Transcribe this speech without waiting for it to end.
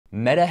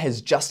Meta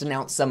has just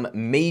announced some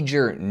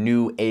major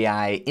new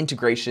AI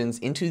integrations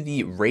into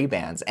the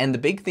Ray-Bans, and the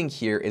big thing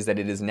here is that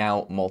it is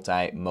now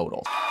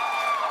multimodal.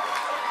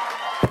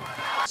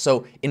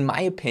 So in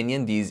my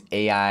opinion, these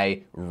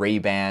AI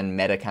Ray-Ban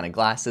Meta kind of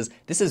glasses,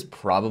 this is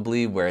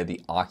probably where the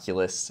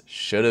Oculus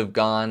should have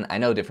gone. I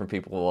know different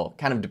people will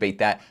kind of debate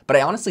that, but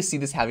I honestly see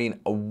this having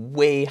a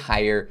way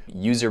higher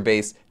user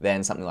base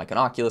than something like an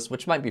Oculus,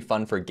 which might be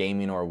fun for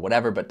gaming or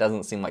whatever, but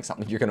doesn't seem like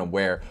something you're gonna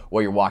wear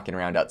while you're walking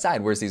around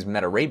outside. Whereas these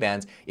Meta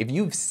Ray-Bans, if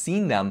you've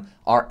seen them,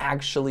 are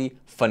actually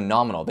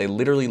phenomenal. They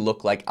literally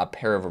look like a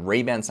pair of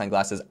Ray-Ban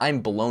sunglasses. I'm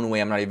blown away.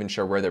 I'm not even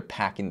sure where they're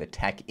packing the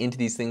tech into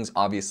these things.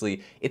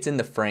 Obviously, it's in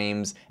the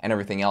frames and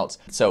everything else.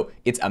 So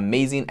it's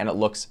amazing and it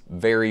looks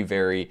very,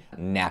 very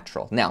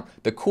natural. Now,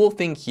 the cool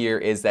thing here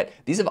is that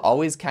these have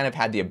always kind of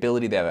had the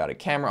ability, they have had a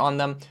camera on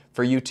them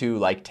for you to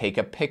like take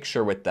a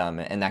picture with them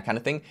and that kind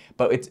of thing.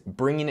 But it's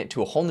bringing it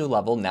to a whole new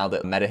level now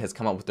that Meta has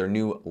come up with their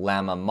new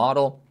Llama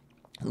model.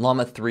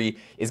 Llama 3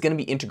 is going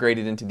to be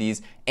integrated into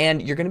these,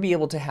 and you're going to be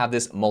able to have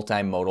this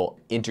multimodal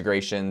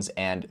integrations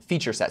and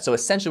feature set. So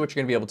essentially what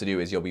you're going to be able to do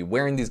is you'll be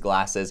wearing these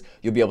glasses,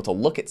 you'll be able to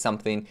look at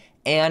something,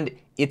 and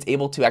it's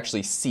able to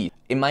actually see.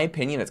 In my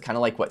opinion, it's kind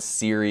of like what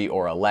Siri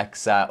or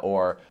Alexa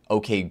or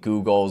OK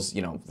Google's,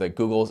 the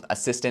Google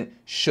Assistant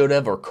should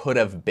have or could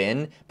have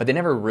been, but they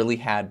never really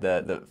had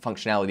the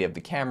functionality of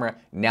the camera.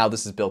 Now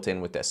this is built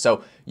in with this.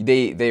 So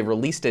they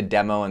released a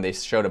demo and they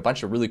showed a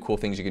bunch of really cool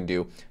things you can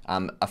do,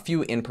 a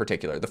few in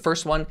particular. The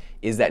first one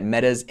is that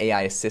Meta's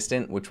AI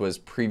Assistant, which was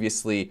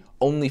previously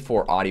only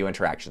for audio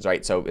interactions,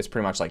 right? So it's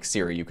pretty much like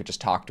Siri. You could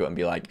just talk to it and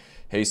be like,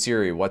 hey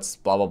Siri, what's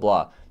blah, blah,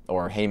 blah.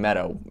 Or hey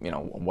Meta,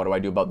 what do I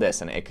do about this?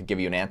 And it could give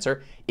you an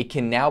answer. It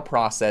can now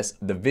process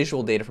the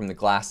visual data from the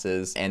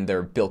glasses and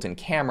their built-in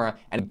camera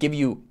and give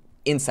you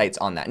insights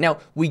on that. Now,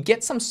 we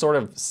get some sort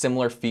of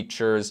similar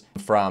features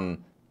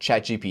from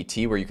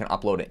ChatGPT where you can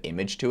upload an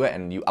image to it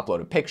and you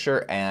upload a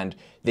picture, and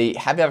they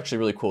have actually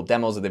really cool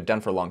demos that they've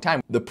done for a long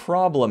time. The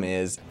problem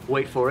is,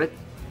 wait for it.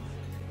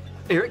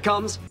 Here it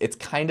comes. It's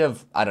kind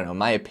of, I don't know,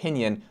 my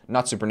opinion,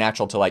 not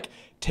supernatural to like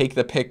take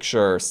the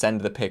picture,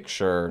 send the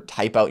picture,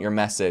 type out your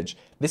message.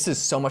 This is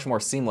so much more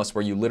seamless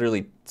where you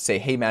literally say,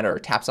 hey Meta, or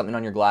tap something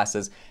on your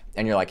glasses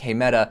and you're like, hey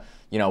Meta,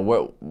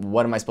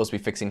 what am I supposed to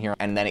be fixing here?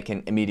 And then it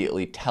can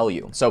immediately tell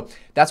you. So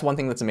that's one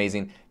thing that's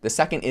amazing. The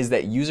second is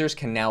that users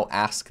can now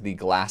ask the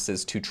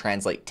glasses to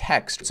translate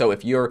text. So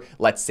if you're,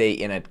 let's say,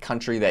 in a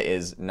country that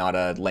is not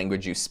a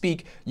language you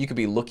speak, you could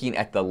be looking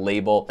at the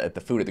label at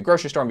the food at the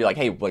grocery store and be like,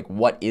 hey, like,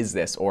 what is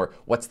this? Or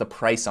what's the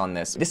price on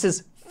this? This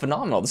is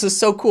phenomenal. This is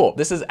so cool.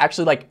 This is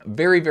actually like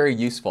very, very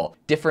useful.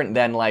 Different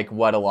than like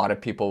what a lot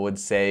of people would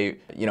say,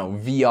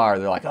 VR,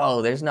 they're like,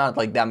 oh, there's not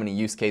like that many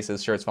use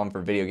cases. Sure, it's fun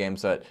for video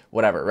games, but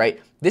whatever,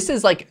 right? This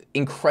is like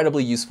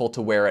incredibly useful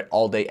to wear it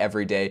all day,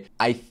 every day.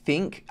 I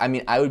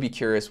would be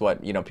curious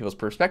what, people's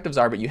perspectives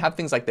are, but you have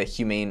things like the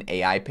Humane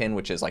AI Pin,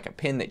 which is like a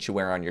pin that you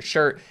wear on your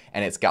shirt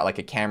and it's got like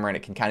a camera and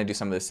it can kind of do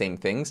some of the same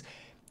things.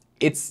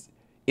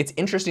 It's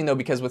interesting though,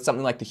 because with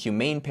something like the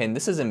Humane Pin,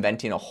 this is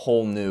inventing a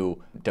whole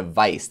new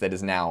device that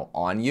is now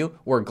on you,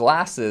 where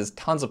glasses,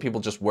 tons of people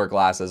just wear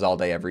glasses all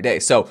day, every day.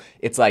 So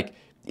it's like,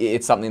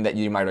 it's something that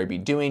you might already be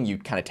doing. You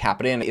kind of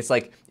tap it in. It's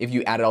like if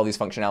you added all these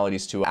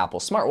functionalities to Apple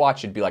smartwatch,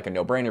 it'd be like a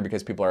no-brainer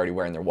because people are already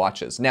wearing their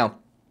watches. Now,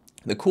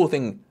 the cool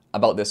thing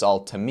about this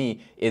all to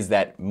me is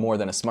that more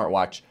than a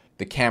smartwatch,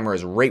 the camera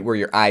is right where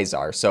your eyes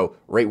are. So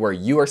right where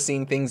you are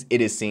seeing things,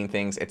 it is seeing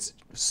things. It's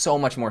so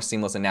much more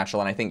seamless and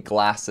natural, and I think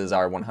glasses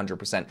are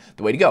 100%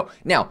 the way to go.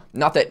 Now,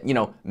 not that,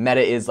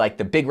 Meta is like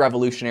the big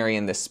revolutionary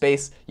in this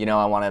space.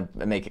 I want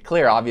to make it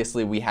clear,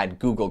 obviously we had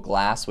Google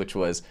Glass, which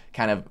was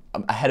kind of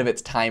ahead of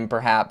its time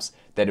perhaps,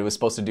 that it was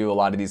supposed to do a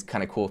lot of these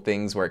kind of cool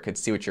things where it could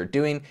see what you're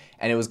doing,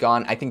 and it was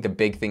gone. I think the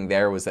big thing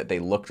there was that they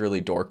looked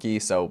really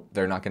dorky, so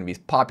they're not going to be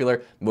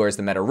popular. Whereas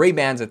the Meta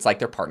Ray-Bans, it's like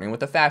they're partnering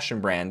with a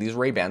fashion brand. These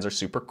Ray-Bans are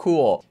super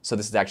cool. So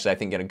this is actually, I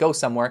think, going to go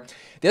somewhere.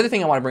 The other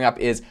thing I want to bring up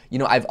is,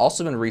 I've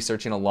also been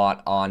researching a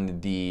lot on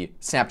the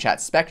Snapchat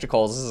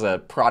Spectacles. This is a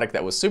product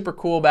that was super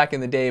cool back in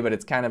the day, but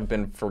it's kind of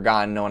been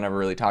forgotten. No one ever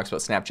really talks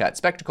about Snapchat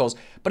Spectacles,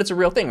 but it's a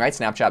real thing, right?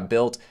 Snapchat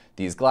built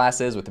these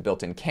glasses with the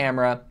built-in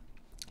camera.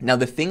 Now,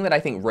 the thing that I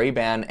think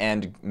Ray-Ban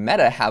and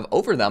Meta have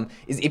over them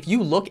is if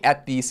you look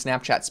at the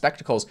Snapchat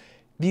Spectacles,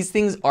 these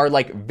things are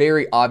like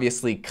very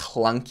obviously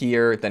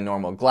clunkier than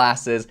normal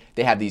glasses.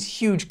 They have these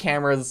huge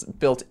cameras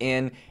built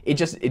in.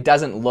 It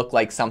doesn't look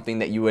like something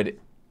that you would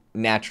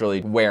naturally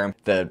wear.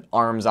 The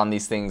arms on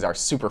these things are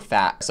super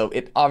fat, so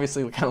it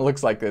obviously kind of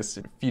looks like this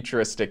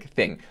futuristic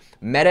thing.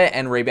 Meta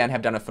and Ray-Ban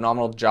have done a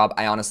phenomenal job.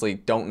 I honestly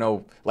don't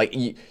know, like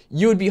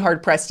you would be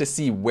hard pressed to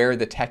see where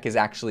the tech is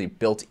actually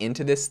built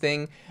into this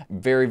thing.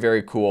 Very,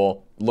 very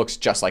cool. Looks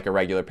just like a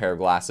regular pair of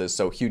glasses,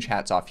 so huge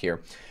hats off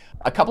here.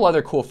 A couple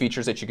other cool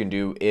features that you can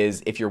do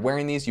is if you're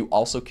wearing these, you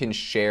also can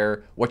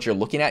share what you're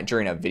looking at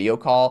during a video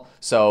call.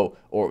 So,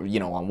 or on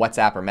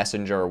WhatsApp or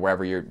Messenger or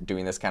wherever you're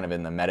doing this kind of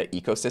in the Meta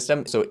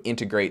ecosystem. So it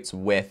integrates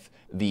with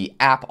the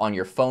app on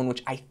your phone,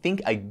 which I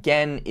think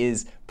again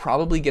is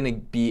probably going to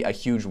be a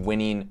huge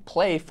winning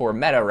play for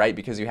Meta, right?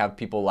 Because you have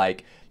people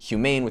like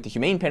Humane with the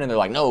Humane Pin, and they're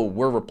like, no,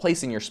 we're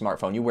replacing your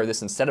smartphone. You wear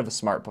this instead of a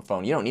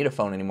smartphone. You don't need a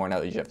phone anymore now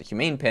that you have the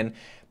Humane Pin.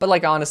 But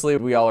like, honestly,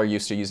 we all are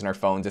used to using our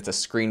phones. It's a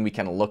screen we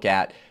can look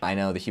at. I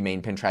know the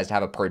Humane Pin tries to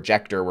have a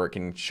projector where it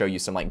can show you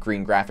some like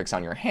green graphics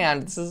on your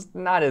hand. This is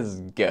not as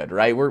good,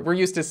 right? We're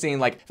used to seeing,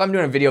 like, if I'm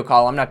doing a video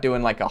call, I'm not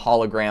doing like a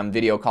hologram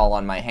video call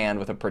on my hand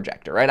with a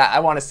projector, right? I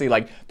want to see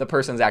like the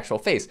person's actual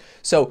face.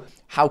 So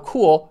how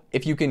cool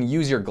if you can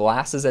use your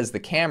glasses as the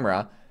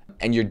camera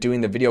and you're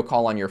doing the video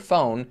call on your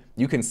phone,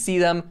 you can see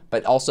them,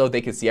 but also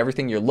they can see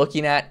everything you're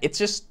looking at. It's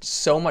just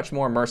so much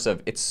more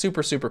immersive. It's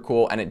super, super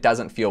cool, and it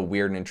doesn't feel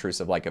weird and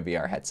intrusive like a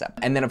VR headset.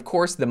 And then of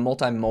course, the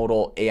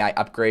multimodal AI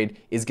upgrade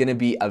is gonna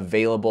be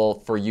available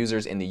for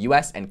users in the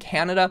US and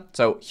Canada.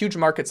 So huge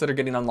markets that are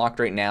getting unlocked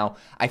right now.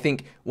 I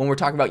think when we're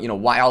talking about,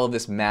 why all of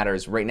this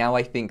matters, right now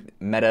I think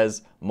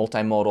Meta's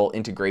multimodal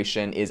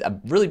integration is a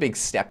really big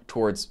step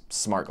towards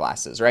smart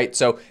glasses, right?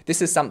 So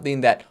this is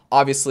something that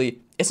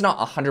obviously it's not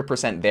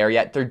 100% there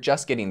yet. They're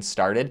just getting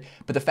started.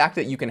 But the fact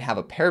that you can have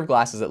a pair of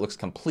glasses that looks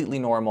completely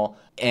normal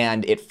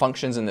and it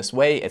functions in this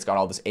way, it's got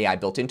all this AI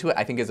built into it,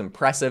 I think is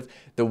impressive.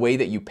 The way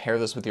that you pair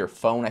this with your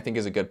phone, I think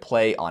is a good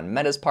play on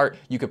Meta's part.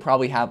 You could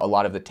probably have a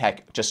lot of the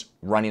tech just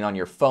running on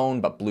your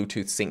phone, but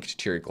Bluetooth synced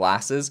to your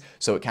glasses.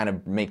 So it kind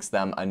of makes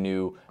them a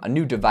new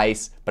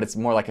device, but it's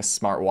more like a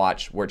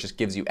smartwatch where it just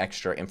gives you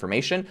extra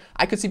information.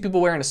 I could see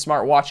people wearing a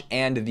smartwatch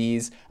and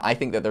these. I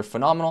think that they're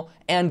phenomenal,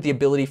 and the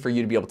ability for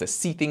you to be able to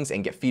see things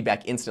and get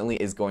feedback instantly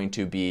is going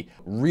to be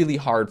really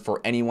hard for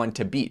anyone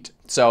to beat.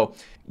 So,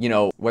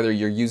 whether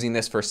you're using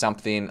this for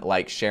something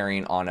like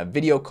sharing on a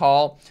video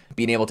call,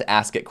 being able to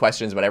ask it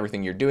questions about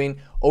everything you're doing,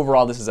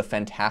 overall, this is a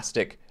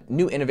fantastic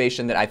new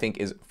innovation that I think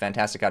is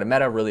fantastic out of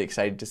Meta. Really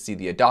excited to see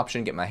the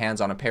adoption, get my hands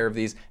on a pair of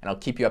these, and I'll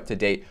keep you up to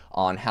date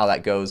on how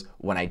that goes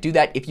when I do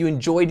that. If you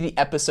enjoyed the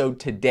episode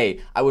today,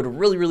 I would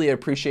really, really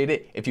appreciate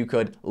it if you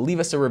could leave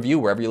us a review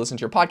wherever you listen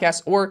to your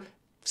podcast, or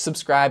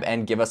subscribe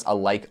and give us a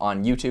like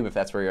on YouTube if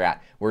that's where you're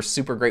at. We're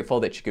super grateful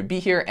that you could be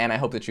here, and I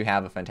hope that you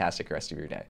have a fantastic rest of your day.